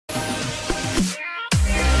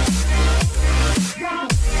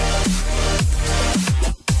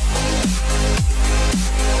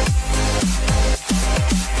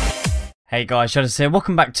Hey guys, Shadowz here.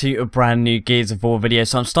 Welcome back to a brand new Gears of War video.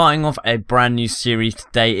 So I'm starting off a brand new series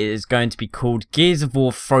today. It is going to be called Gears of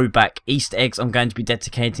War Throwback Easter Eggs. I'm going to be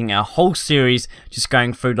dedicating a whole series, just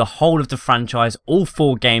going through the whole of the franchise, all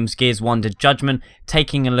 4 games, Gears 1 to Judgment,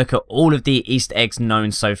 taking a look at all of the Easter eggs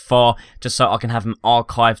known so far, just so I can have them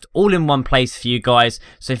archived all in one place for you guys.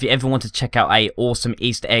 So if you ever want to check out a awesome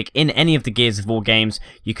Easter egg in any of the Gears of War games,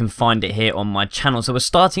 you can find it here on my channel. So we're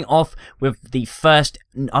starting off with the first,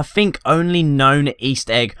 I think, only known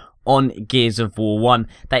Easter egg on Gears of War 1.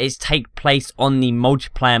 That is take place on the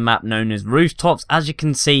multiplayer map known as Rooftops. As you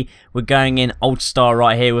can see, we're going in old style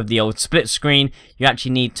right here with the old split screen. You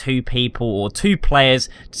actually need 2 people or 2 players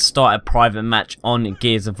to start a private match on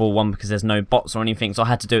Gears of War 1 because there's no bots or anything, so I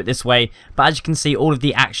had to do it this way. But as you can see, all of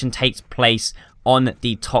the action takes place on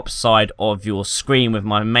the top side of your screen with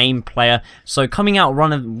my main player. So coming out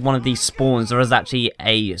one of these spawns, there is actually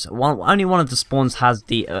only one of the spawns has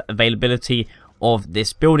the availability of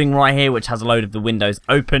this building right here, which has a load of the windows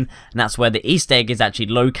open, and that's where the Easter egg is actually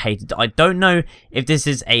located. I don't know if this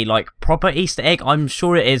is a proper Easter egg. I'm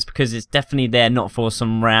sure it is, because it's definitely there, not for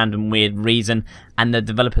some random weird reason, and the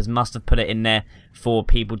developers must have put it in there for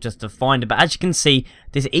people just to find it. But as you can see,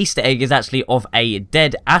 this Easter egg is actually of a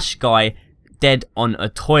dead Ash guy dead on a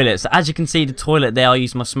toilet. So as you can see, the toilet there, I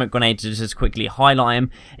used my smoke grenade to just quickly highlight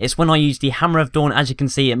him. It's when I use the Hammer of Dawn. As you can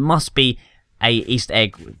see, it must be a Easter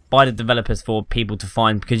egg by the developers for people to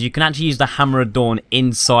find, because you can actually use the Hammer of Dawn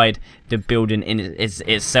inside the building in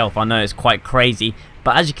itself. I know it's quite crazy,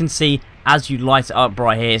 but as you can see, as you light it up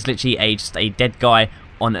right here, it's literally just a dead guy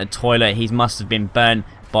on a toilet. He must have been burned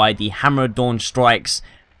by the Hammer of Dawn strikes.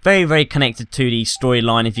 Very, very connected to the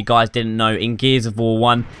storyline. If you guys didn't know, in Gears of War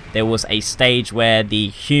 1, there was a stage where the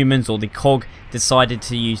humans, or the COG, decided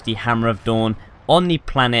to use the Hammer of Dawn on the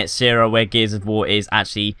planet Zero, where Gears of War is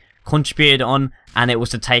actually contributed on, and it was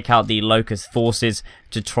to take out the Locust forces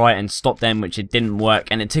to try and stop them, which it didn't work,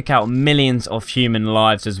 and it took out millions of human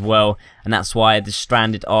lives as well, and that's why the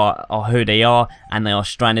stranded are who they are, and they are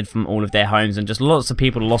stranded from all of their homes, and just lots of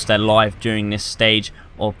people lost their life during this stage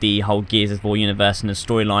of the whole Gears of War universe and the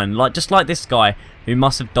storyline, just like this guy who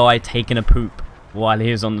must have died taking a poop while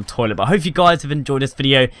he was on the toilet. But I hope you guys have enjoyed this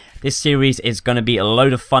video. This series is going to be a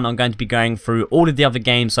load of fun. I'm going to be going through all of the other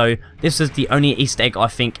games, so this is the only Easter egg I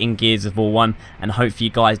think in Gears of War 1, and hopefully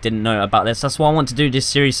you guys didn't know about this. That's why I want to do this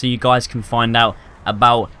series, so you guys can find out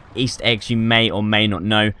about Easter eggs you may or may not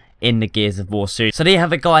know in the Gears of War series. So there you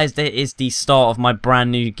have it, guys. There is the start of my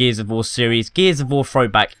brand new Gears of War series, Gears of War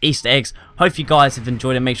Throwback Easter eggs. Hope you guys have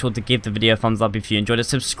enjoyed it. Make sure to give the video a thumbs up if you enjoyed it.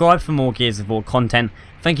 Subscribe for more Gears of War content.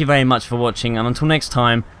 Thank you very much for watching, and until next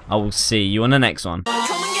time, I will see you on the next one.